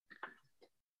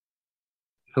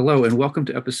Hello, and welcome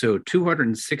to episode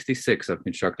 266 of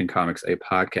Constructing Comics, a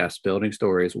podcast building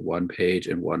stories one page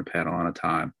and one panel at a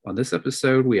time. On this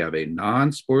episode, we have a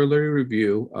non spoilery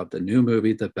review of the new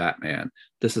movie, The Batman.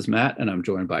 This is Matt, and I'm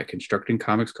joined by Constructing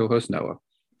Comics co host Noah.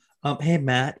 Hey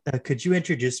Matt, could you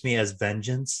introduce me as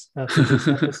Vengeance for this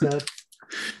episode?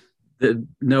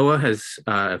 Noah has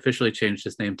officially changed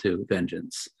his name to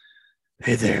Vengeance.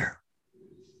 Hey there.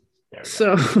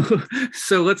 So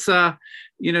so let's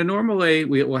normally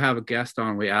we'll have a guest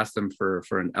on. We ask them for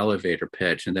an elevator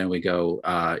pitch, and then we go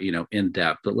in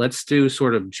depth. But let's do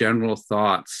sort of general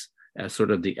thoughts as sort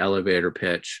of the elevator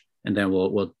pitch, and then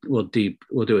we'll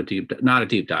do a deep, not a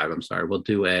deep dive, I'm sorry, we'll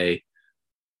do a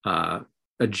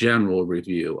general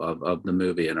review of the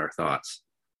movie and our thoughts.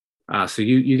 So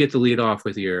you get to lead off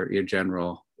with your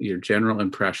general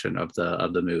impression of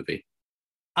the movie.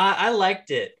 I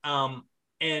liked it.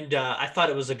 And I thought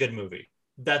it was a good movie.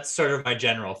 That's sort of my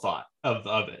general thought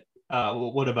of it.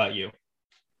 What about you?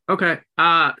 Okay.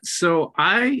 So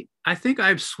I think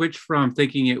I've switched from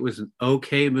thinking it was an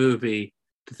okay movie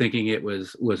to thinking it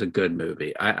was a good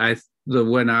movie.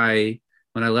 When I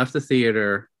left the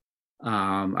theater,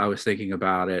 I was thinking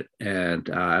about it, and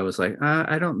I was like,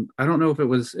 I don't know if it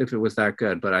was that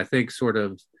good, but I think sort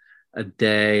of a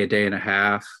day and a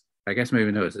half. I guess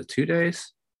maybe no, is it 2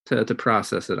 days? To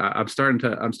process it. I'm starting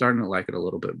to like it a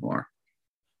little bit more.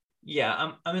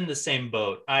 Yeah, I'm in the same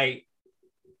boat. I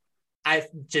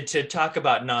to talk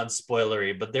about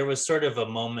non-spoilery, but there was sort of a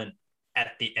moment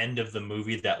at the end of the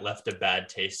movie that left a bad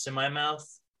taste in my mouth,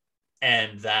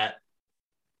 and that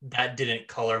didn't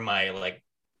color my like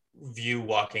view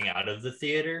walking out of the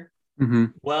theater. Mm-hmm.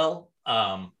 Well,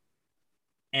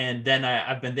 and then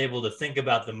I've been able to think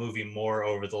about the movie more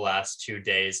over the last 2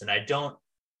 days, and I don't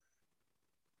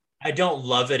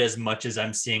love it as much as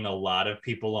I'm seeing a lot of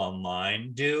people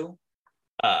online do.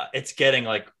 It's getting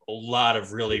like a lot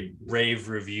of really rave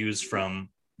reviews from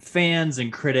fans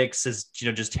and critics, as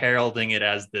just heralding it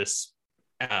as this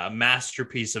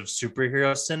masterpiece of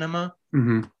superhero cinema.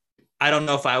 Mm-hmm. I don't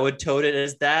know if I would tote it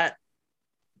as that,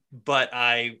 but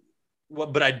I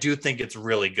do think it's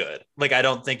really good. Like, I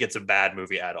don't think it's a bad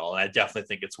movie at all, and I definitely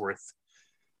think it's worth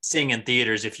seeing in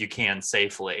theaters if you can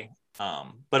safely.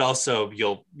 But also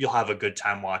you'll have a good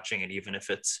time watching it, even if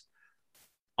it's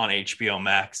on HBO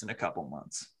Max in a couple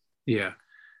months. Yeah.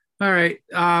 All right.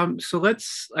 So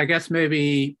let's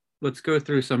go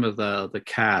through some of the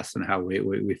cast and how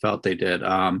we felt they did.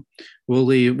 We'll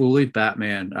leave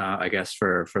Batman, I guess,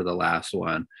 for the last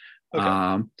one.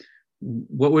 Okay.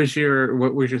 What was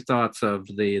your thoughts of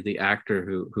the actor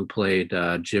who played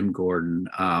Jim Gordon?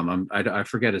 I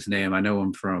forget his name. I know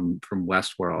him from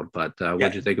Westworld, but what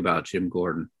did you think about Jim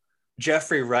Gordon?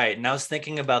 Jeffrey Wright. And I was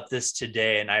thinking about this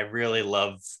today, and I really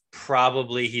love,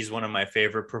 probably he's one of my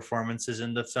favorite performances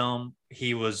in the film.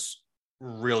 He was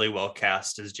really well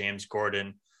cast as James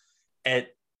Gordon. I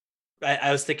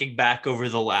was thinking back over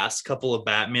the last couple of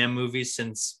Batman movies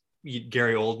since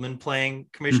Gary Oldman playing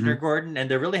Commissioner Mm-hmm. Gordon, and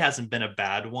there really hasn't been a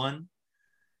bad one.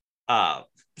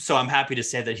 So I'm happy to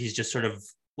say that he's just sort of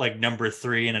like number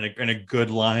three in a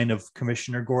good line of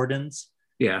Commissioner Gordons.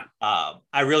 Yeah.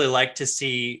 I really like to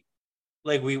see,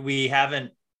 like, we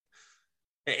haven't.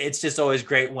 It's just always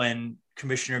great when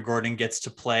Commissioner Gordon gets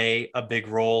to play a big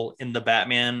role in the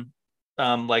Batman,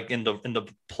 like in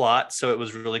the plot. So it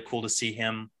was really cool to see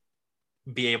him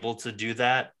be able to do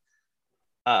that.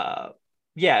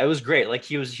 Yeah, it was great. Like,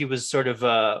 he was sort of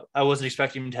I wasn't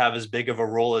expecting him to have as big of a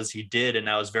role as he did, and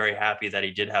I was very happy that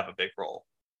he did have a big role.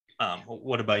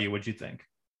 What about you? What'd you think?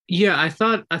 Yeah, I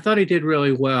thought he did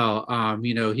really well.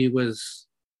 He was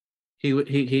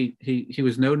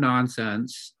no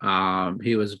nonsense.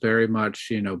 He was very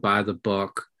much, by the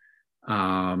book.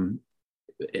 Um,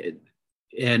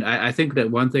 and I think that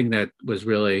one thing that was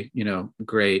really,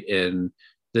 great in,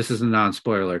 this is a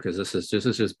non-spoiler because this is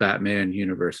just Batman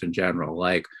universe in general.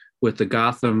 Like with the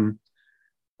Gotham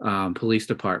police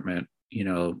department,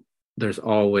 there's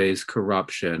always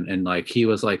corruption, and like he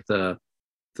was like the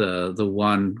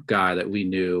one guy that we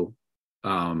knew,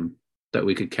 that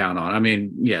we could count on. I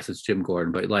mean, yes, it's Jim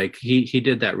Gordon, but like he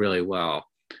did that really well.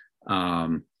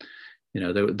 Um,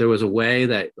 there was a way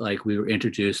that like we were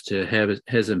introduced to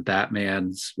his and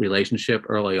Batman's relationship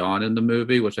early on in the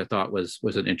movie, which I thought was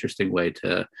an interesting way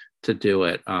to do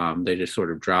it. They just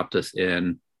sort of dropped us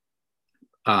in.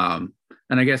 And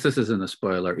I guess this isn't a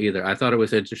spoiler either. I thought it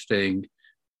was interesting.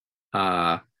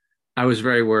 I was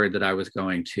very worried that I was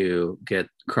going to get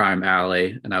Crime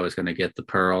Alley and I was going to get the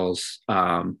pearls,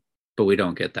 but we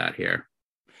don't get that here.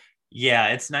 Yeah,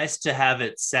 it's nice to have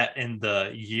it set in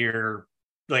the year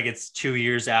like it's 2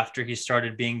 years after he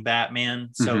started being Batman,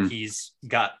 so he's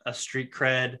got a street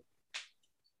cred.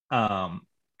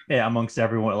 Yeah, amongst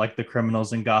everyone, like the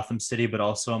criminals in Gotham City, but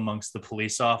also amongst the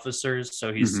police officers.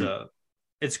 So he's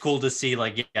it's cool to see,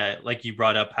 like, yeah, like you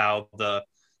brought up how the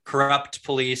corrupt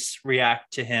police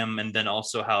react to him, and then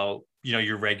also how, you know,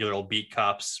 your regular old beat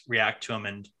cops react to him.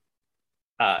 And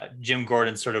Jim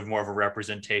Gordon's sort of more of a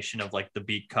representation of like the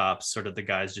beat cops, sort of the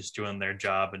guys just doing their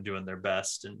job and doing their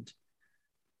best. And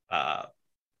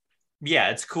yeah,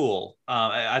 it's cool.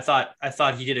 I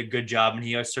thought he did a good job, and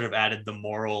he sort of added the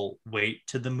moral weight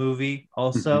to the movie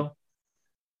also.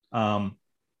 Um,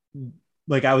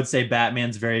 like I would say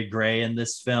Batman's very gray in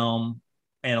this film,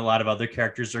 and a lot of other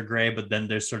characters are gray, but then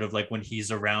there's sort of like when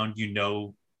he's around, you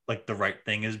know, like the right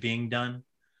thing is being done.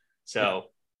 So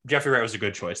Jeffrey Wright was a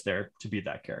good choice there to be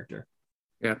that character.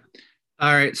 Yeah.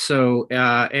 All right. So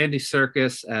Andy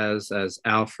Serkis as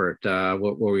Alfred.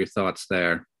 What were your thoughts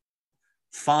there?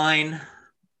 Fine.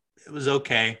 It was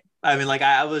okay. I mean, like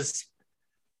I was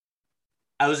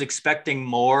expecting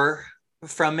more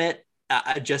from it.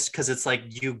 Just because it's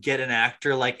like you get an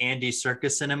actor like Andy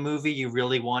Serkis in a movie, you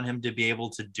really want him to be able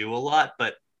to do a lot,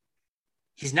 but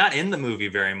he's not in the movie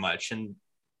very much. And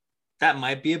that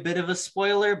might be a bit of a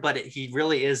spoiler, but he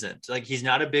really isn't. Like, he's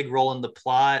not a big role in the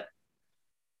plot.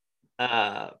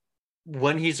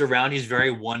 When he's around, he's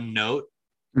very one note.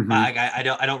 I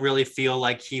don't really feel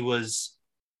like he was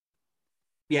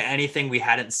anything we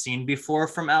hadn't seen before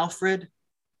from Alfred.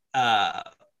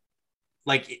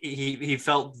 Like he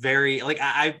felt very like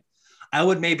I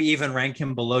would maybe even rank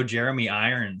him below Jeremy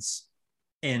Irons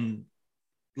in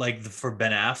like for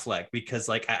Ben Affleck, because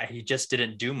like he just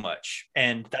didn't do much.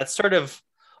 And that's sort of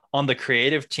on the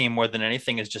creative team more than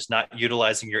anything, is just not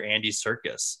utilizing your Andy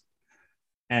Serkis.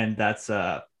 And that's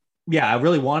yeah, I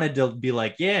really wanted to be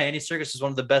like, yeah, Andy Serkis is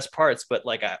one of the best parts, but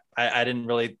like I didn't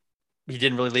really, he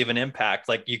didn't really leave an impact.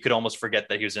 Like you could almost forget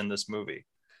that he was in this movie.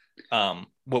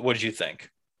 What did you think?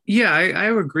 Yeah, I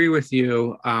agree with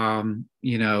you.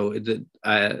 You know,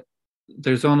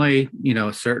 there's only, you know,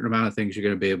 a certain amount of things you're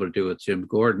going to be able to do with Jim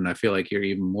Gordon. I feel like you're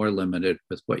even more limited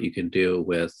with what you can do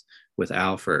with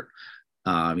Alfred.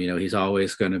 You know, he's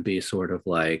always going to be sort of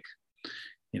like,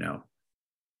 you know,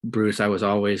 Bruce, I was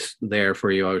always there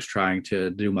for you. I was trying to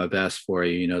do my best for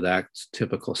you. You know, that's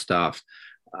typical stuff.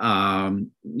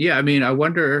 Yeah, I mean, I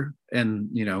wonder, and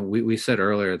you know, we said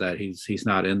earlier that he's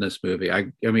not in this movie. I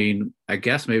mean, I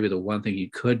guess maybe the one thing you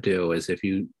could do is if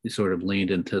you sort of leaned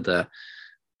into the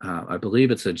I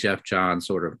believe it's a Jeff Johns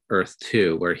sort of Earth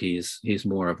 2, where he's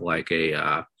more of like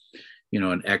a you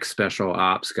know, an ex special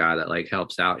ops guy that like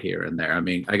helps out here and there. I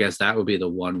mean, I guess that would be the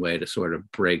one way to sort of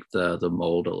break the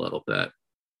mold a little bit.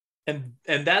 And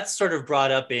that's sort of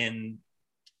brought up in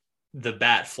the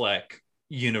Batfleck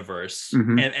universe,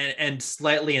 and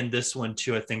slightly in this one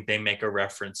too. I think they make a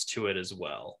reference to it as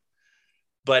well,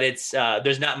 but it's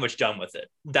there's not much done with it.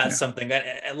 That's something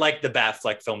that, like the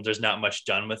Batfleck films, there's not much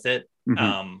done with it.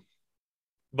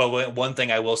 But one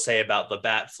thing I will say about the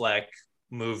Batfleck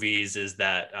movies is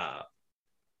that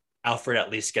Alfred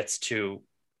at least gets to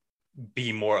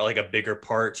be more like a bigger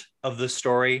part of the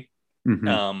story.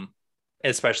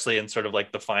 Especially in sort of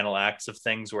like the final acts of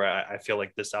things, where I feel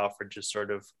like this Alfred just sort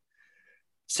of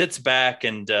sits back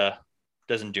and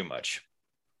doesn't do much.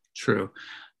 True.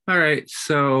 All right,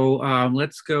 so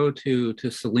let's go to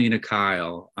Selina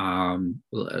Kyle.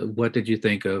 What did you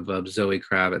think of Zoe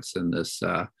Kravitz in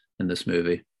this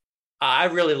movie? I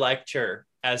really liked her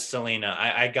as Selina.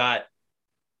 I got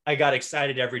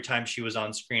excited every time she was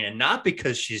on screen, and not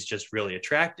because she's just really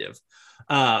attractive,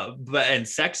 but and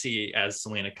sexy as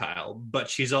Selina Kyle, but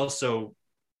she's also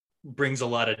brings a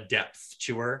lot of depth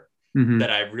to her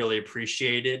that I really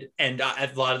appreciated. And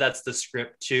a lot of that's the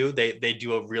script too. They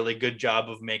do a really good job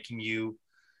of making you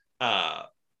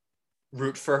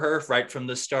root for her right from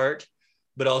the start.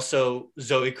 But also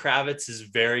Zoe Kravitz is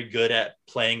very good at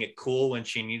playing it cool when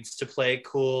she needs to play it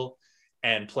cool,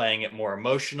 and playing it more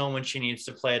emotional when she needs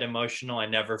to play it emotional. I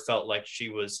never felt like she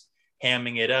was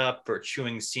hamming it up or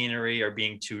chewing scenery or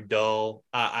being too dull.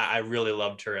 I really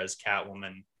loved her as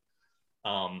Catwoman.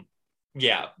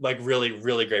 Yeah, like really,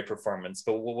 really great performance.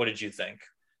 But what did you think?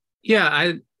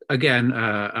 Yeah,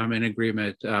 I'm in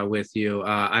agreement with you.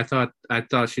 I thought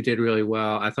she did really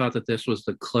well. I thought that this was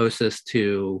the closest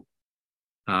to,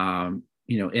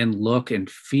 you know, in look and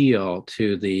feel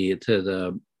to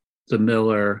the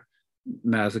Miller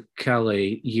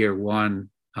Mazzucchelli year one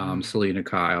Selina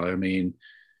Kyle. I mean,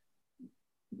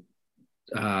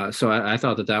 so I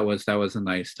thought that was a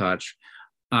nice touch.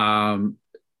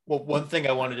 Well, one thing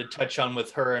I wanted to touch on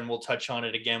with her, and we'll touch on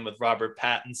it again with Robert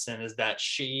Pattinson, is that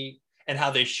and how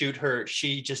they shoot her,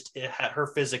 she just her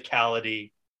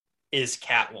physicality is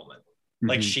Catwoman.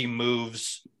 Like she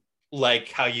moves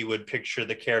like how you would picture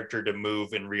the character to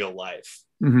move in real life.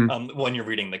 When you're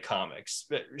reading the comics,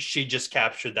 she just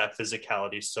captured that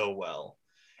physicality so well.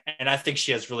 And I think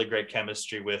she has really great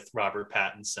chemistry with Robert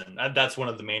Pattinson. And that's one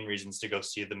of the main reasons to go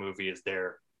see the movie, is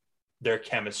their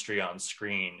chemistry on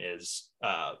screen is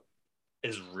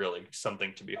really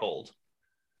something to behold.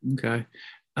 Okay.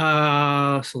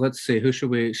 So let's see. Who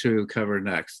should we cover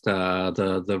next?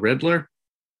 The Riddler.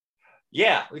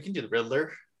 Yeah, we can do the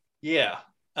Riddler. Yeah.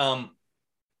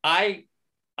 I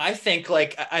I think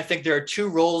there are two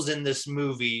roles in this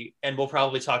movie, and we'll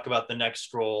probably talk about the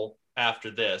next role after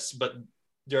this, but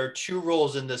there are two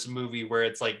roles in this movie where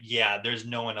it's like, yeah, there's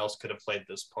no one else could have played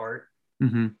this part.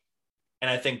 And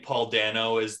I think Paul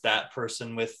Dano is that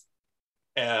person with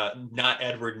not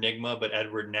Edward Nygma, but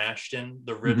Edward Nashton,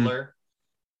 the Riddler.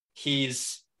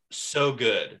 He's so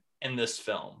good in this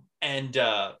film. And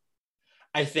I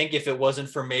think if it wasn't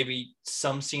for maybe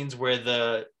some scenes where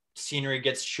the scenery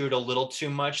gets chewed a little too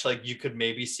much, like you could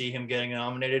maybe see him getting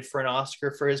nominated for an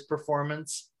Oscar for his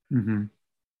performance.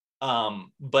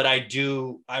 But I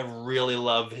really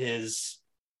love his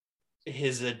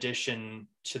addition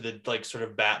to the like sort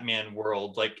of Batman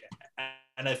world. Like,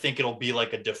 and I think it'll be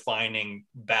like a defining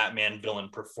Batman villain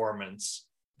performance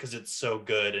because it's so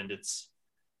good, and it's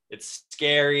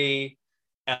scary.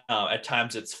 At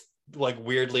times it's like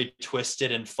weirdly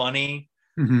twisted and funny.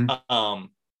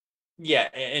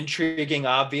 Yeah, intriguing,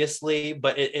 obviously,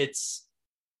 but it's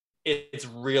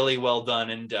really well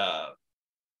done. And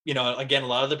you know, again, a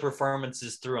lot of the performance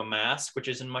is through a mask, which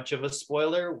isn't much of a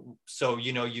spoiler. So,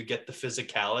 you know, you get the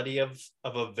physicality of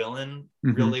a villain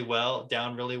really well.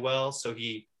 So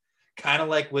he kind of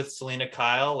like with Selena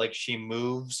Kyle, like she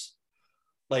moves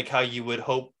like how you would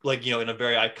hope, like, you know, in a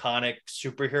very iconic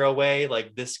superhero way.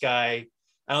 Like this guy,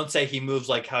 I don't say he moves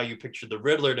like how you picture the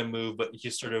Riddler to move, but he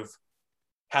sort of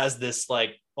has this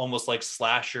like almost like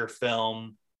slasher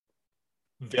film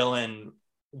villain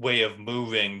way of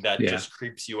moving that just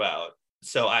creeps you out.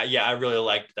 So I really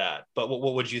liked that. But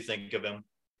what would you think of him?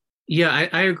 Yeah,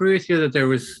 I agree with you that there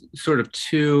was sort of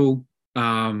two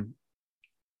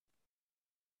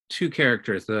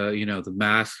characters, the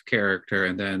masked character,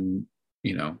 and then,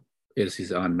 is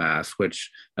he's unmasked, which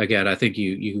again, I think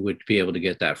you would be able to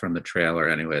get that from the trailer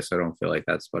anyway, so I don't feel like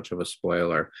that's much of a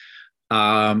spoiler.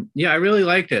 I really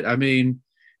liked it. I mean,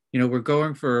 we're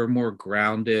going for a more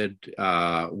grounded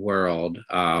world.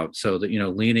 So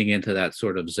that, leaning into that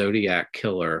sort of Zodiac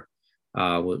killer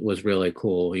was really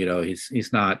cool. He's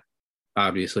not,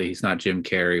 obviously he's not Jim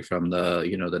Carrey from the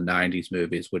 90s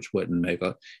movies, which wouldn't make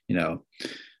a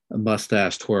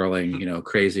mustache twirling,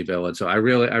 crazy villain. So I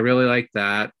really like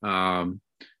that.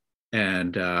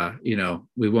 And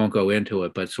we won't go into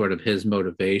it, but sort of his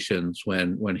motivations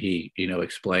when he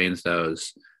explains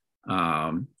those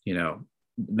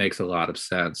makes a lot of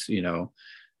sense. A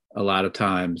lot of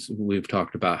times we've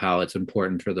talked about how it's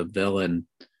important for the villain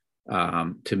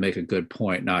to make a good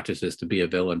point, not just to be a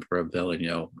villain for a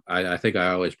villain. I think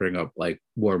I always bring up like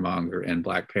Warmonger and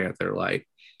Black Panther, like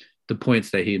the points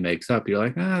that he makes up, you're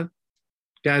like,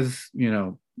 guy's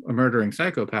a murdering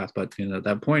psychopath, but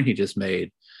that point he just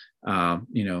made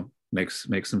makes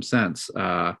some sense.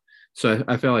 So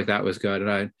I feel like that was good,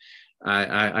 and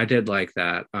I did like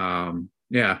that.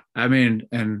 I mean,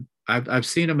 and I've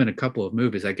seen him in a couple of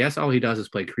movies. I guess all he does is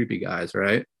play creepy guys,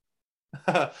 right?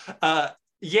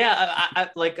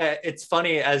 It's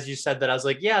funny as you said that. I was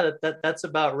like, yeah, that's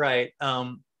about right.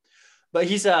 But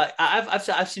he's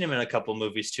I've seen him in a couple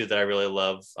movies too that I really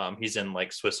love. He's in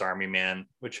like Swiss Army Man,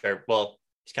 which are, well,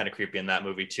 he's kind of creepy in that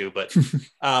movie too. But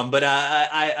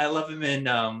I love him in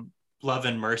Love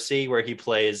and Mercy, where he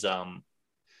plays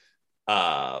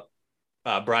Brian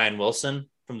Wilson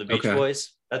from the Beach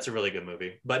Boys. That's a really good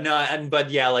movie. But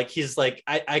like he's like,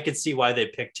 I could see why they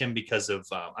picked him because of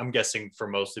I'm guessing for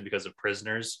mostly because of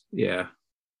Prisoners. Yeah.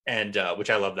 And which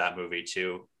I love that movie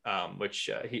too.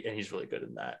 He's really good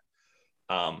in that.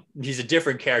 He's a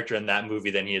different character in that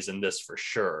movie than he is in this, for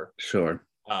sure. Sure.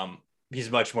 He's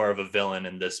much more of a villain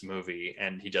in this movie,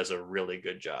 and he does a really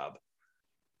good job.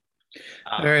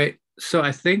 All right. So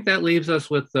I think that leaves us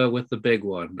with the big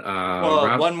one.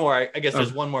 One more. I guess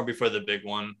there's one more before the big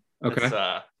one. Okay.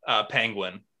 It's,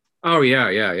 Penguin. Oh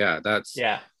yeah. That's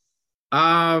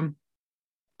All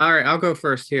right, I'll go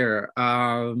first here.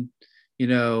 I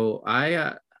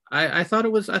thought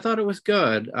it was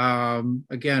good.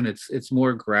 Again, it's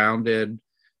more grounded.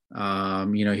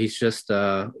 He's just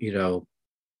a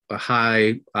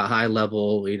high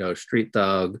level, street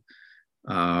thug.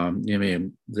 I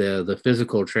mean, the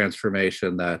physical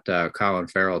transformation that Colin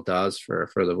Farrell does for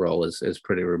the role is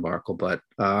pretty remarkable. But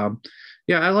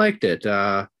yeah, I liked it.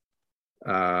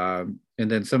 And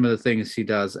then some of the things he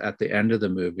does at the end of the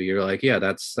movie, you're like, yeah,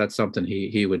 that's something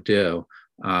he would do.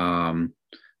 Um,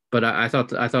 but I thought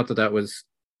that was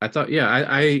I thought yeah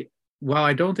I while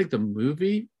I don't think the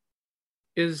movie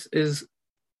is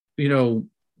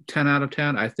 10 out of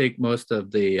 10, I think most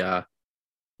of the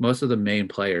main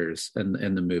players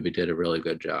in the movie did a really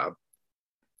good job.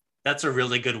 That's a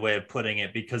really good way of putting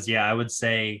it because yeah, I would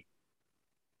say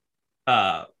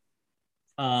uh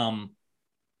um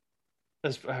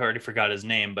I already forgot his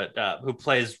name, but who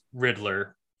plays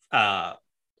Riddler, uh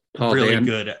Paul really Dan,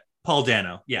 good. Paul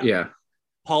Dano. Yeah. yeah.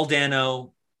 Paul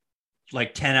Dano,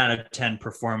 like 10 out of 10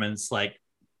 performance. Like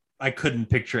I couldn't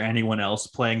picture anyone else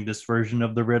playing this version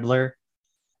of the Riddler.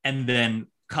 And then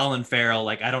Colin Farrell,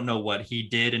 like I don't know what he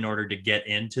did in order to get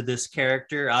into this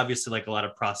character. Obviously, like a lot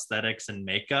of prosthetics and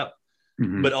makeup,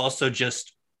 Mm-hmm. but also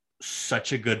just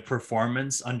such a good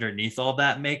performance underneath all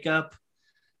that makeup.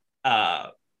 Uh,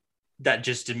 that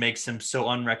just makes him so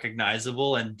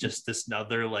unrecognizable and just this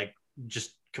other like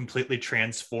just completely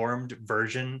transformed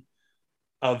version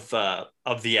of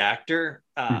the actor.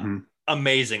 Mm-hmm.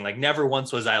 Amazing. Like never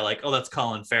once was I like, oh, that's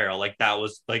Colin Farrell. Like that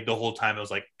was like the whole time I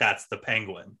was like, that's the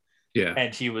Penguin. Yeah.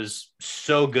 And he was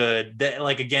so good that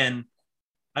like again,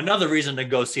 another reason to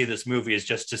go see this movie is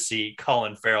just to see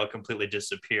Colin Farrell completely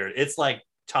disappeared. It's like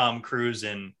Tom Cruise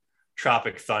in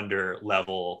Tropic Thunder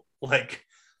level, like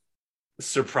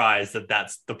surprised that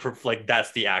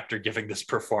that's the actor giving this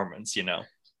performance, you know.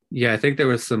 Yeah, I think there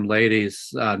was some ladies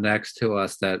next to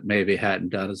us that maybe hadn't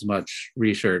done as much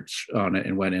research on it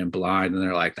and went in blind, and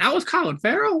they're like, "That was Colin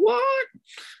Farrell, what?"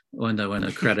 When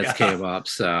the credits Yeah. came up.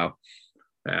 So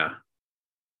yeah.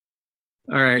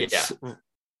 All right. Yeah.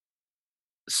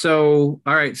 So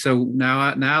all right. So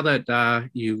now that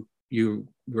you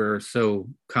were so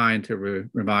kind to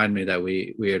remind me that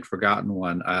we had forgotten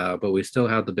one, but we still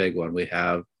have the big one. We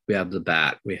have the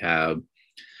Bat. We have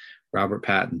Robert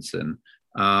Pattinson.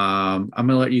 I'm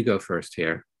gonna let you go first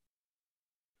here.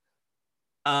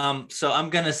 So I'm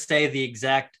gonna say the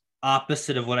exact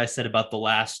opposite of what I said about the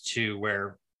last two,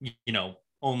 where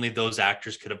only those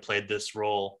actors could have played this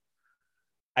role.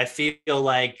 I feel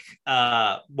like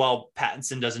while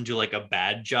Pattinson doesn't do like a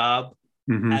bad job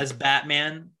Mm-hmm. as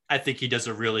Batman, I think he does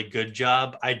a really good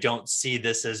job. I don't see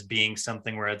this as being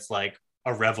something where it's like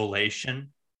a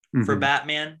revelation for Mm-hmm.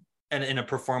 Batman and in a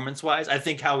performance wise. I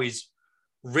think how he's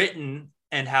written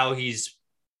and how he's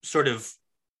sort of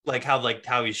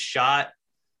how he's shot,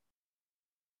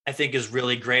 I think is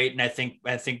really great. And I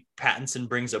think Pattinson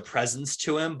brings a presence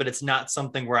to him, but it's not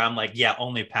something where I'm like, yeah,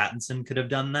 only Pattinson could have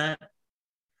done that.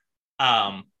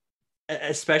 Um,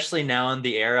 Especially now in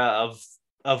the era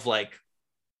of like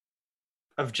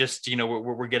of just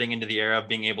we're getting into the era of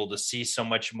being able to see so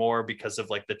much more because of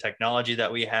like the technology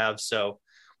that we have, so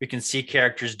we can see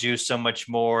characters do so much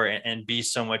more and be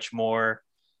so much more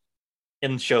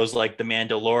in shows like The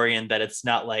Mandalorian, that it's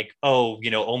not like, oh,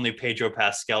 only Pedro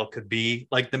Pascal could be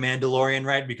like the Mandalorian,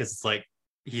 right? Because it's like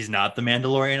he's not the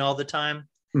Mandalorian all the time.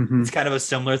 Mm-hmm. It's kind of a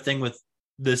similar thing with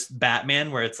this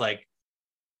Batman where it's like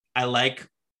I like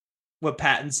what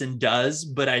Pattinson does,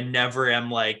 but I never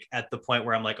am like at the point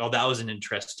where I'm like, oh, that was an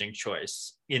interesting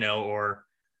choice, or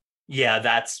yeah,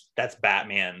 that's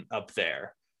Batman up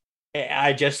there.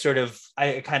 I just sort of,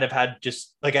 I kind of had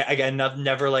just like, I got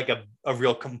never like a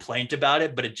real complaint about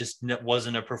it, but it just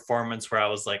wasn't a performance where I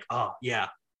was like, oh yeah,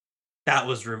 that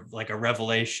was like a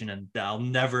revelation. And I'll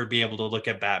never be able to look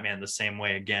at Batman the same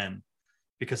way again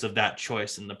because of that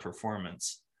choice in the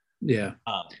performance. Yeah.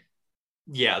 Um,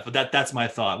 yeah, but that's my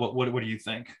thought. What do you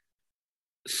think?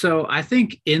 So I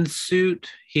think in suit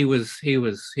he was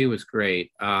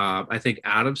great. I think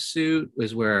out of suit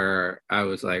was where I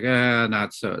was like,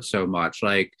 not so much.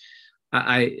 Like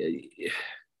I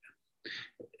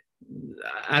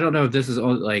I don't know if this is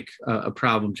only like a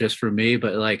problem just for me,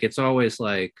 but like it's always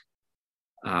like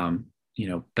um,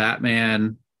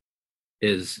 Batman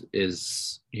is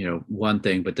one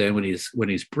thing, but then when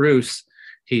he's Bruce,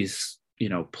 he's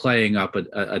playing up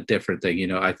a different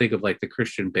thing. I think of like the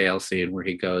Christian Bale scene where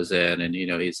he goes in and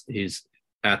he's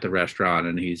at the restaurant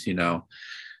and he's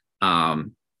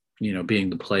um being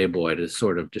the playboy to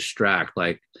sort of distract.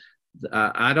 Like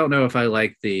I don't know if I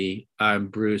like the I'm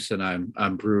Bruce and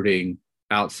I'm brooding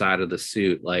outside of the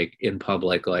suit, like in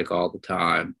public, like all the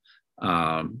time.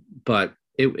 But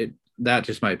it that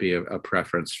just might be a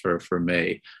preference for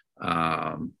me.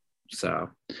 So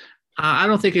I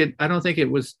don't think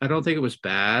it was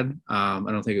bad. I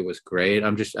don't think it was great. I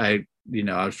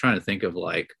was trying to think of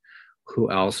like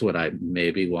who else would I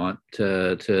maybe want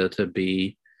to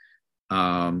be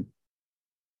um,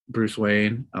 Bruce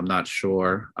Wayne? I'm not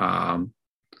sure. You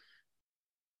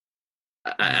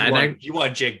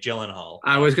want Jake Gyllenhaal?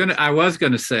 I was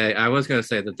gonna say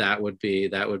that would be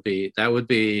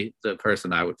the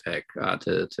person I would pick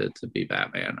to be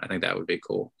Batman. I think that would be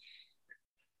cool.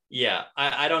 Yeah,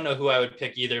 I don't know who I would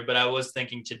pick either, but I was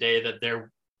thinking today that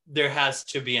there has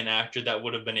to be an actor that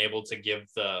would have been able to give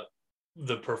the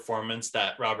performance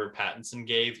that Robert Pattinson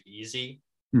gave easy,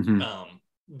 Mm-hmm.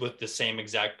 with the same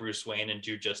exact Bruce Wayne and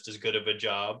do just as good of a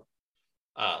job.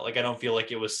 Like I don't feel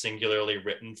like it was singularly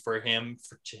written for him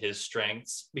to his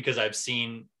strengths, because I've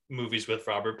seen movies with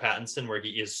Robert Pattinson where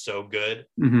he is so good.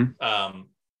 Mm-hmm.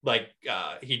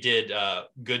 He did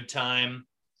Good Time,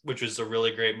 which was a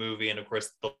really great movie, and of course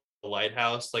The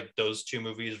Lighthouse. Like those two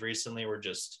movies recently were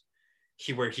just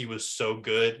where he was so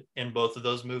good in both of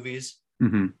those movies,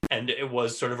 Mm-hmm. and it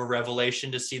was sort of a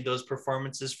revelation to see those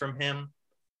performances from him.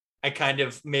 I kind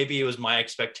of, maybe it was my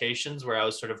expectations where I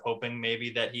was sort of hoping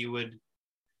maybe that he would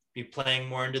be playing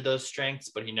more into those strengths,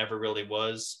 but he never really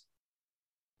was.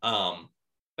 But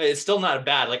it's still not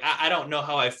bad. Like I don't know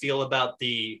how I feel about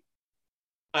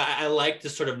I like the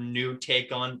sort of new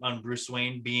take on Bruce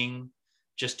Wayne being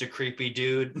just a creepy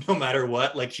dude, no matter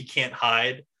what. Like he can't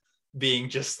hide being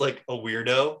just like a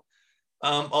weirdo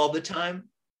all the time.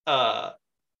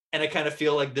 And I kind of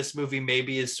feel like this movie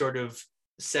maybe is sort of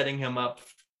setting him up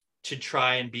to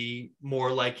try and be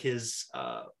more like his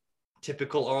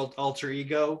typical alter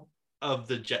ego of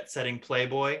the jet-setting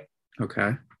playboy.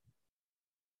 Okay.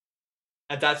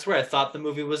 And that's where I thought the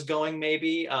movie was going,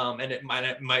 maybe. And it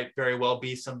might very well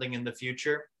be something in the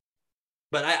future.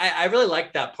 But I really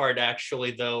liked that part,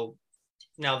 actually, though.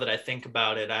 Now that I think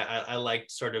about it, I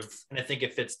liked sort of, and I think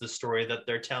it fits the story that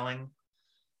they're telling.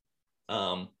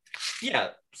 Yeah.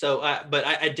 So, but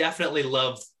I definitely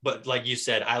love, but like you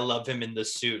said, I love him in the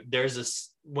suit. There's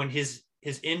this, when his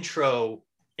intro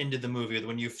into the movie,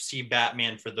 when you see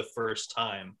Batman for the first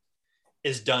time,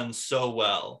 is done so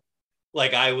well.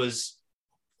 Like I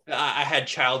had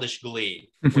childish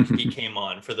glee when he came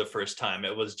on for the first time.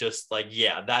 It was just like,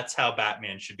 yeah, that's how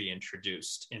Batman should be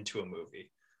introduced into a movie.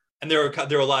 And there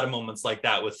were a lot of moments like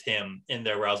that with him in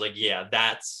there where I was like, yeah,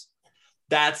 that's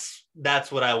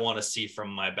what I want to see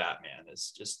from my Batman,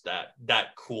 is just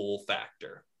that cool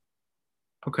factor.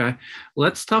 Okay,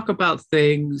 let's talk about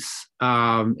things.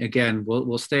 Again,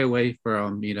 we'll stay away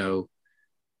from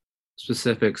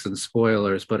specifics and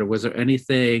spoilers, but was there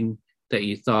anything that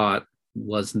you thought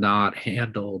was not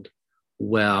handled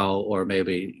well, or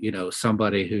maybe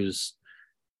somebody who's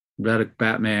read a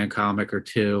Batman comic or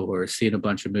two or seen a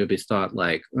bunch of movies thought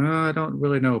like, I don't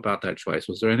really know about that choice.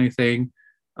 Was there anything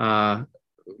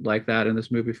like that in this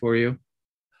movie for you?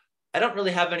 I don't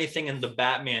really have anything in the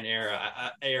Batman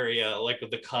area, like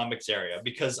with the comics area,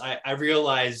 because I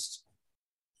realized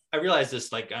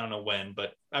this, like, I don't know when,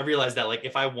 but I realized that like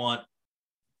if I want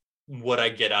what I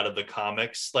get out of the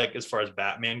comics, like as far as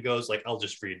Batman goes, like I'll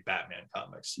just read Batman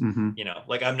comics. Mm-hmm.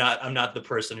 Like I'm not the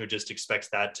person who just expects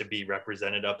that to be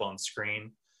represented up on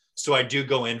screen. So I do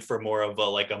go in for more of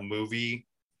a movie,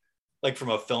 like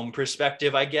from a film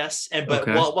perspective, I guess. But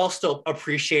Okay. while still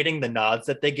appreciating the nods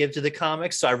that they give to the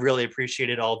comics. So I really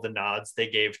appreciated all the nods they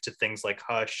gave to things like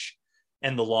Hush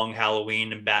and The Long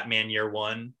Halloween and Batman Year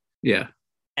One. Yeah.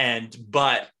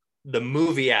 But the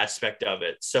movie aspect of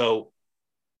it. So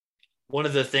one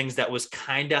of the things that was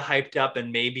kind of hyped up,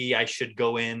 and maybe I should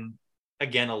go in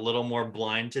again a little more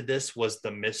blind to this, was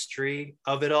the mystery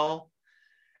of it all.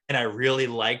 And I really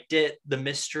liked it, the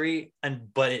mystery.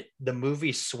 But the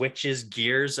movie switches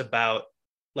gears about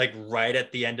like right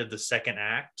at the end of the second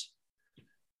act.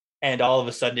 And all of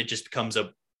a sudden it just becomes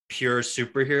a pure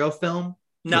superhero film.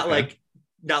 Not like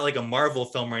a Marvel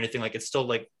film or anything. Like it still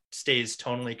like stays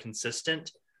tonally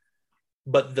consistent.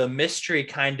 But the mystery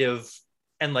kind of,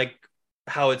 and like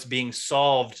how it's being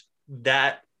solved,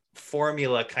 that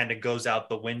formula kind of goes out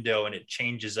the window and it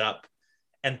changes up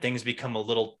and things become a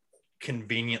little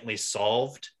conveniently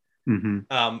solved.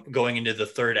 Mm-hmm. Going into the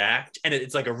third act, and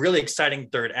it's like a really exciting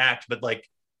third act, but like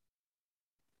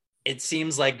it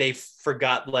seems like they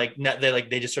forgot,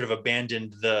 they just sort of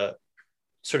abandoned the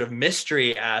sort of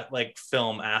mystery like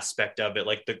film aspect of it,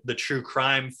 like the true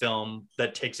crime film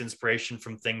that takes inspiration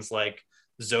from things like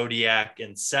Zodiac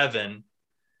and Seven,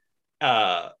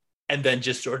 and then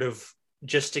just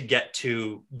to get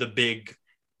to the big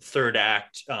third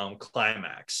act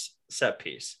climax set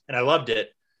piece. And I loved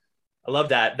it. I love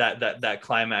that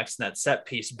climax and that set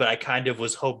piece, but I kind of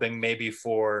was hoping maybe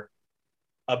for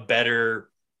a better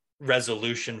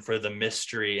resolution for the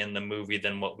mystery in the movie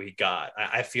than what we got.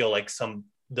 I feel like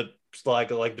like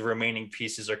the remaining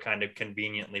pieces are kind of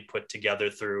conveniently put together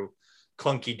through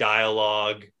clunky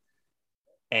dialogue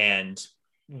and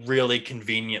really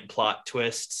convenient plot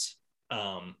twists.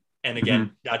 And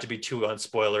again, not to be too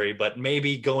unspoilery, but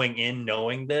maybe going in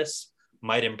knowing this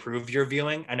might improve your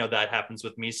viewing. I know that happens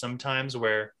with me sometimes,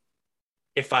 where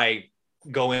if I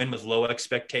go in with low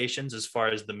expectations as far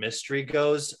as the mystery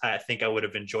goes, I think I would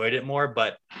have enjoyed it more.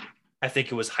 But I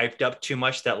think it was hyped up too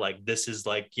much that like this is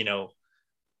like, you know,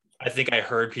 I think I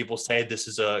heard people say this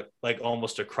is a like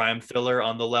almost a crime thriller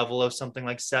on the level of something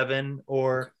like Seven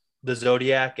or The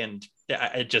Zodiac, and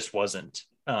it just wasn't.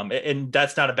 And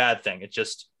that's not a bad thing. It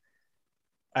just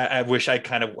I wish I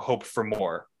kind of hoped for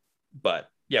more. But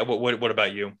yeah, what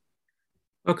about you?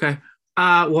 Okay.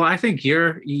 Well, I think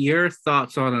your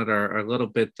thoughts on it are a little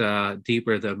bit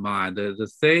deeper than mine.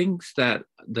 The things that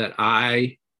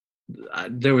I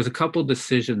there was a couple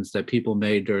decisions that people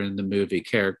made during the movie,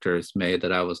 characters made,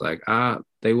 that I was like,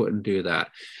 they wouldn't do that.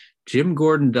 Jim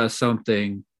Gordon does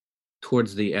something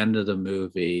towards the end of the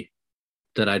movie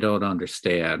that I don't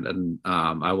understand, and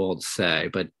I won't say,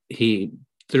 but he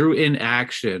through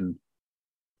inaction,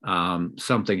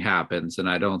 something happens, and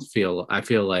I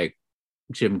feel like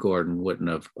Jim Gordon wouldn't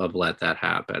have let that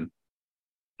happen.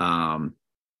 Um,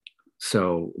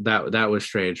 so that was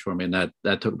strange for me, and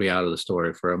that took me out of the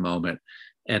story for a moment.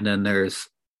 And then there's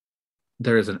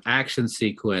an action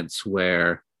sequence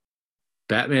where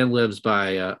Batman lives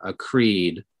by a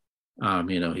creed.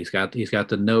 You know, he's got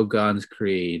the no guns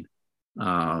creed.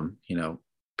 You know,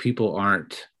 people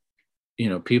aren't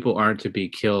people aren't to be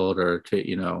killed, or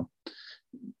to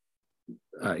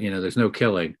there's no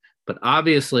killing. But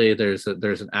obviously there's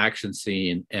an action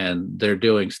scene and they're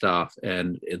doing stuff,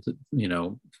 and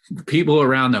people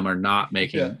around them are not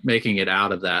making it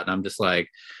out of that. And I'm just like,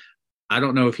 I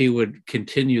don't know if he would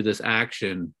continue this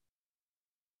action,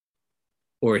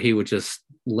 or he would just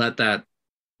let that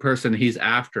person he's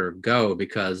after go,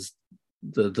 because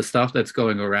the stuff that's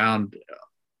going around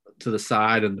to the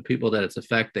side and the people that it's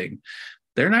affecting,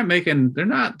 they're not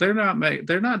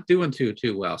doing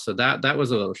too well. So that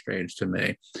was a little strange to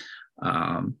me.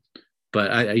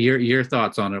 But your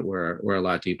thoughts on it were a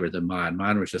lot deeper than mine.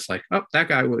 Mine was just like, oh, that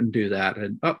guy wouldn't do that,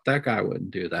 and oh, that guy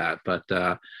wouldn't do that. But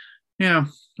yeah,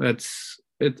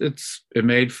 it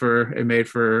made for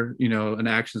an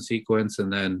action sequence,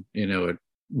 and then it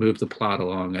moved the plot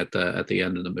along at the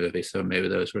end of the movie. So maybe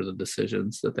those were the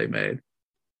decisions that they made.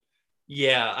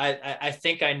 Yeah, I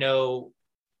think I know.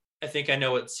 I think I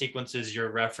know what sequences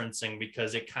you're referencing,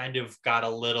 because it kind of got a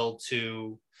little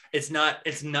too. It's not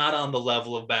on the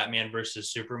level of Batman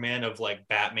versus Superman, of like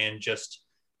Batman just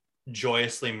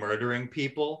joyously murdering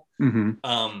people,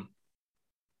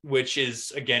 which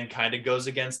is again kind of goes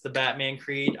against the Batman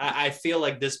creed. I feel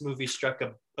like this movie struck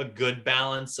a good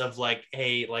balance of like,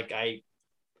 hey,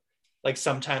 like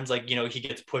sometimes like he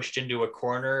gets pushed into a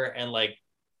corner, and like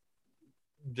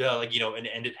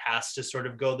and it has to sort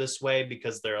of go this way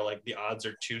because they're like the odds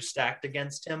are too stacked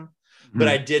against him. But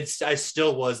I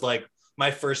still was like,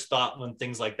 my first thought when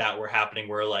things like that were happening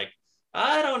were like,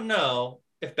 I don't know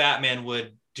if Batman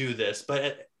would do this.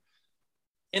 But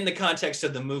in the context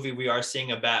of the movie, we are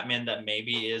seeing a Batman that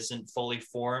maybe isn't fully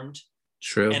formed.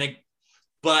 True.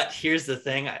 But here's the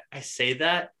thing. I say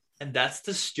that, and that's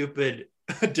the stupid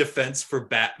defense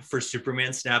for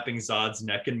Superman snapping Zod's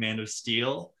neck in Man of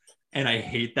Steel. And I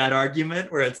hate that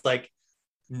argument where it's like,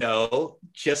 no,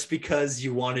 just because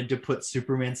you wanted to put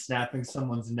Superman snapping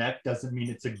someone's neck doesn't mean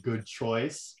it's a good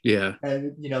choice. Yeah.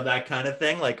 And that kind of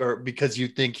thing, like, or because you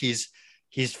think he's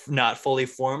not fully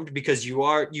formed, because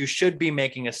you should be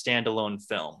making a standalone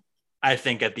film, I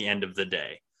think, at the end of the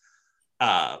day.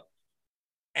 And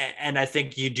I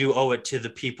think you do owe it to the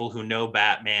people who know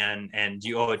Batman, and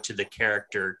you owe it to the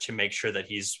character to make sure that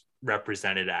he's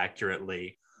represented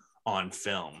accurately on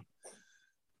film.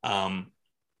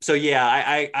 So yeah,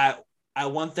 I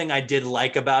one thing I did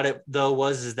like about it though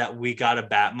is that we got a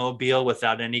Batmobile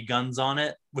without any guns on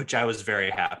it, which I was very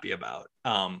happy about.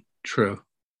 True.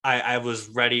 I was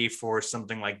ready for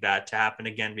something like that to happen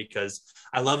again, because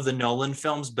I love the Nolan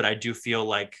films, but I do feel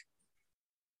like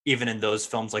even in those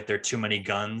films, like there are too many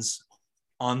guns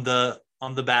on the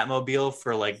Batmobile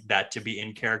for like that to be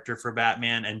in character for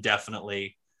Batman. And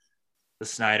definitely the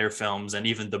Snyder films and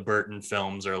even the Burton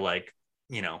films are like,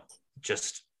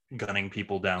 just gunning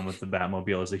people down with the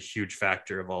Batmobile is a huge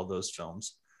factor of all those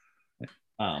films.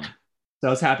 So I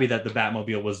was happy that the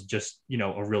Batmobile was just,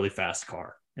 a really fast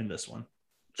car in this one.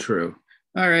 True.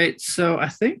 All right. So I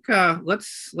think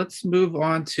let's move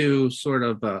on to sort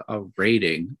of a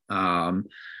rating.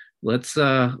 Let's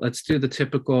do the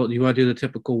typical. Do you want to do the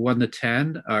typical 1 to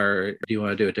 10, or do you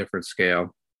want to do a different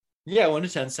scale? Yeah, 1 to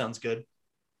 10 sounds good.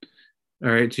 All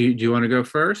right. Do you want to go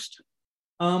first?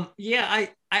 Yeah,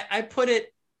 I put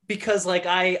it because like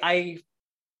I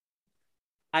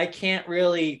can't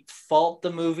really fault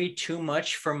the movie too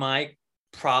much for my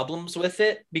problems with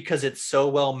it because it's so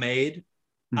well made.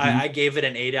 Hmm. I gave it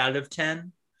an 8 out of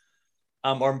 10,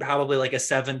 or probably like a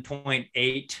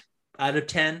 7.8 out of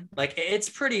 10. Like it's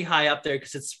pretty high up there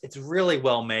because it's really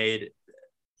well made.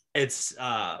 It's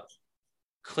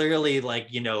clearly like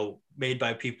made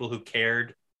by people who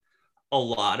cared a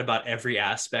lot about every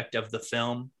aspect of the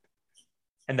film,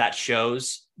 and that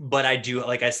shows. But I do,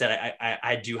 like I said,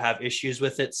 I do have issues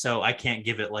with it, so I can't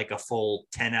give it like a full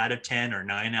 10 out of 10 or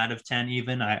 9 out of 10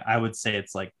 even. I would say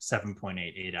it's like 7.8,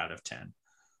 8 out of 10.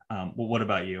 Well, what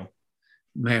about you?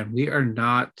 Man, we're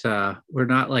not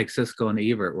like Siskel and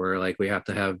Ebert where like we have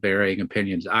to have varying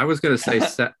opinions. I was gonna say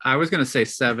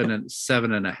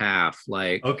 7.5.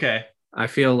 Like Okay. I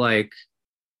feel like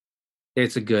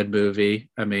it's a good movie.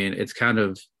 I mean, it's kind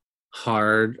of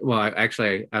hard. Well, I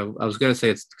was going to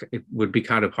say it would be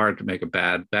kind of hard to make a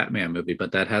bad Batman movie,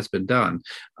 but that has been done.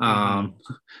 Mm-hmm.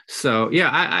 So yeah,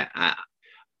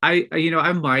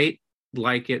 I might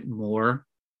like it more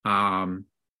in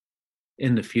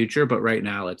the future, but right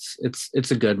now it's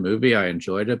a good movie. I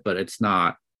enjoyed it, but it's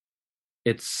not.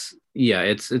 It's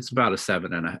about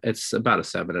a it's about a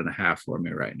 7.5 for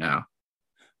me right now.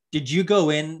 Did you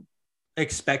go in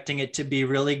expecting it to be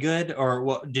really good, or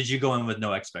what? Did you go in with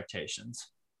no expectations?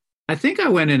 I think I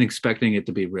went in expecting it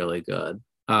to be really good.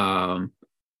 I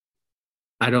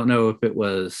don't know if it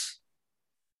was.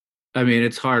 I mean,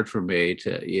 it's hard for me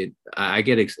to. I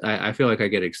feel like I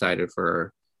get excited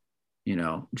for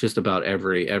just about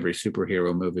every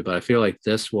superhero movie, but I feel like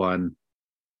this one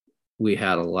we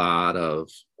had a lot of.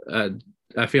 Uh,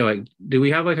 I feel like do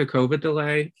we have like a COVID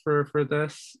delay for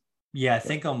this? Yeah, I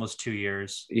think almost 2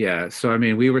 years. Yeah, so I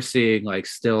mean, we were seeing like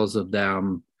stills of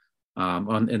them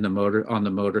on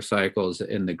the motorcycles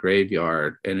in the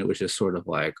graveyard, and it was just sort of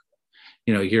like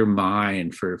your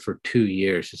mind for 2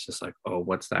 years it's just like, oh,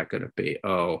 what's that going to be?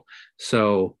 Oh,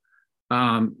 so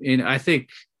and I think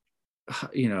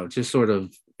just sort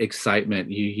of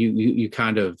excitement. You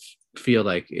kind of feel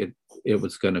like it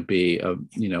was going to be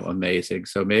amazing.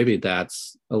 So maybe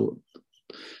that's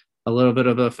a little bit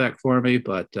of an effect for me,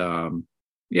 but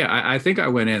yeah, I think I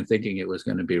went in thinking it was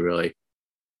going to be really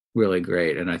really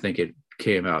great, and I think it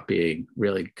came out being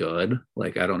really good.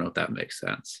 Like I don't know if that makes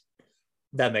sense.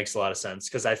 That makes a lot of sense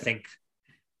because I think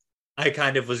I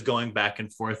kind of was going back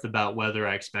and forth about whether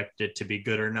I expected it to be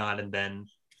good or not. And then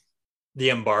the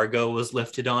embargo was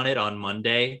lifted on it on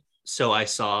Monday. So I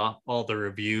saw all the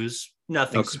reviews,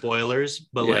 nothing Okay. spoilers,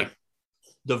 but Yeah. like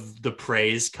the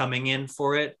praise coming in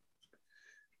for it.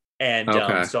 And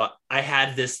Okay. so I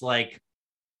had this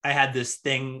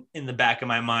thing in the back of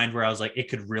my mind where I was like, it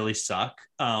could really suck.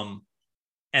 And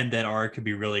then or it could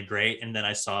be really great. And then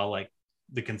I saw like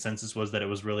the consensus was that it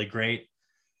was really great.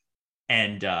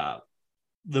 And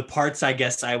the parts I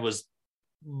guess I was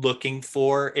looking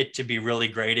for it to be really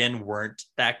great in weren't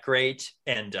that great.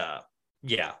 And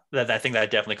yeah, I think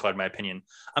that definitely colored my opinion.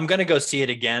 I'm gonna go see it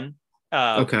again.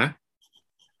 Uh, Okay.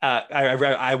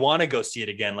 I want to go see it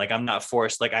again. Like I'm not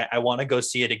forced. Like I want to go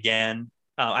see it again.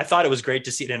 I thought it was great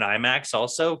to see it in IMAX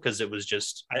also because it was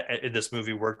just this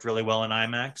movie worked really well in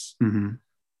IMAX. Mm-hmm.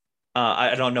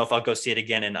 I don't know if I'll go see it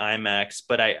again in IMAX,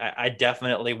 but I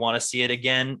definitely want to see it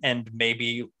again and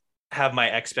maybe have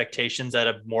my expectations at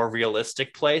a more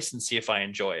realistic place and see if I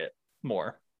enjoy it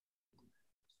more.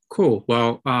 Cool.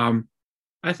 Well,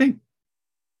 I think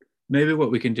maybe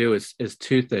what we can do is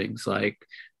two things. Like,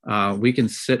 we can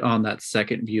sit on that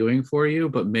second viewing for you,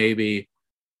 but maybe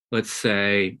let's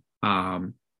say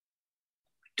 3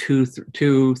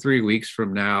 weeks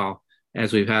from now,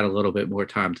 as we've had a little bit more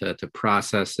time to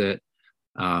process it,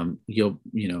 you'll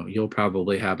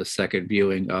probably have a second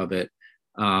viewing of it,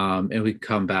 and we can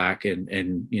come back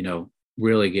and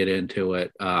really get into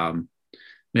it.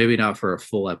 Maybe not for a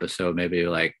full episode, maybe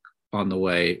like on the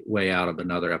way out of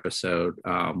another episode.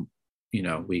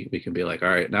 We can be like, all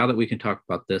right, now that we can talk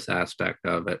about this aspect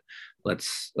of it,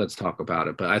 let's talk about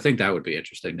it. But I think that would be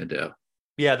interesting to do.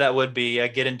 Yeah, that would be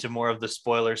get into more of the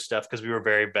spoiler stuff because we were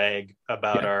very vague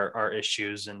about Yeah. our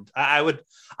issues, and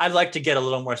I'd like to get a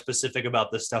little more specific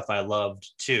about the stuff I loved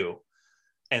too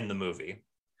in the movie.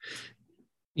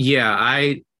 Yeah,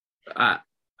 I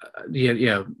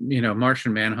yeah,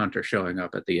 Martian Manhunter showing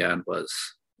up at the end I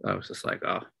was just like,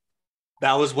 oh.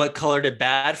 That was what colored it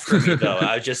bad for me, though.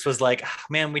 I just was like, "Ah,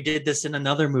 man, we did this in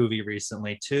another movie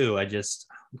recently too. I'm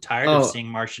tired of Oh, seeing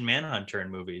Martian Manhunter in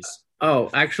movies.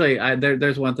 actually,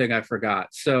 there's one thing I forgot.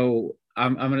 So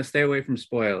I'm going to stay away from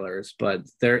spoilers, but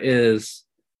there is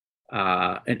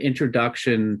an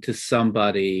introduction to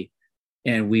somebody,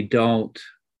 and we know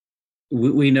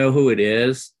who it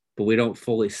is, but we don't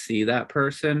fully see that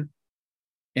person.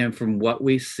 And from what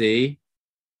we see,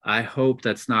 I hope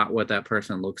that's not what that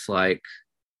person looks like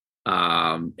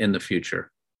in the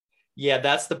future. Yeah,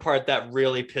 that's the part that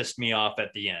really pissed me off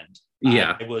at the end.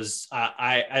 Yeah. It was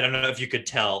I don't know if you could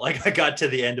tell. Like, I got to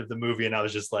the end of the movie and I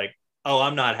was just like, oh,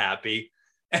 I'm not happy.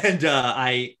 And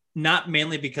I not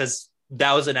mainly because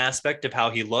that was an aspect of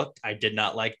how he looked. I did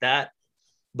not like that.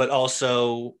 But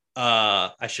also,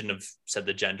 I shouldn't have said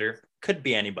the gender. Could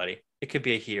be anybody. It could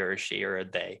be a he or a she or a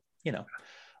they,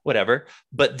 whatever.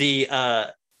 But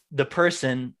the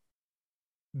person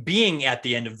being at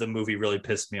the end of the movie really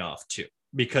pissed me off too,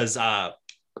 because I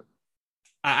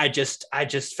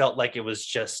just felt like it was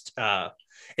just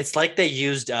it's like they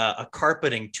used a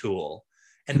carpeting tool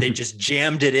and they just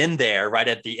jammed it in there right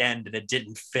at the end and it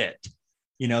didn't fit,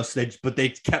 so they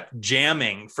kept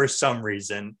jamming for some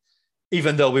reason,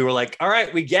 even though we were like, all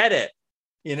right, we get it,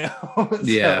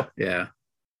 Yeah.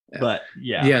 But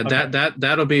yeah, okay.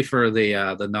 That'll be for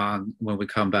the non, when we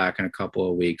come back in a couple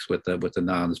of weeks with the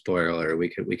non-spoiler, we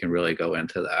can really go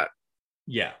into that.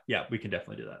 Yeah, we can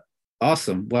definitely do that.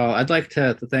 Awesome. Well, I'd like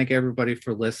to thank everybody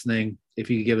for listening. If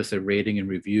you could give us a rating and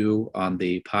review on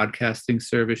the podcasting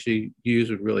service you use,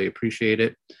 we'd really appreciate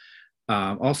it.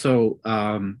 Also,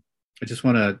 I just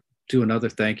want to do another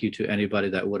thank you to anybody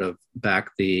that would have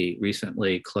backed the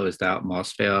recently closed out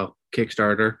Mossvale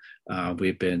Kickstarter.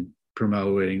 We've been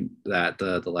promoting that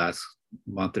the last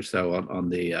month or so on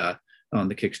the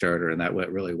Kickstarter, and that went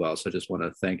really well. So I just want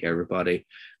to thank everybody.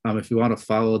 If you want to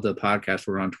follow the podcast,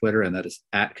 we're on Twitter, and that is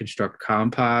at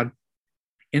ConstructCompod.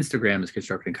 Instagram is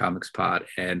Constructing Comics Pod,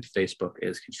 and Facebook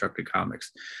is Constructing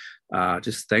Comics.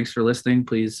 Just thanks for listening.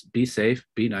 Please be safe,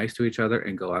 be nice to each other,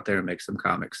 and go out there and make some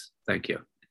comics. Thank you.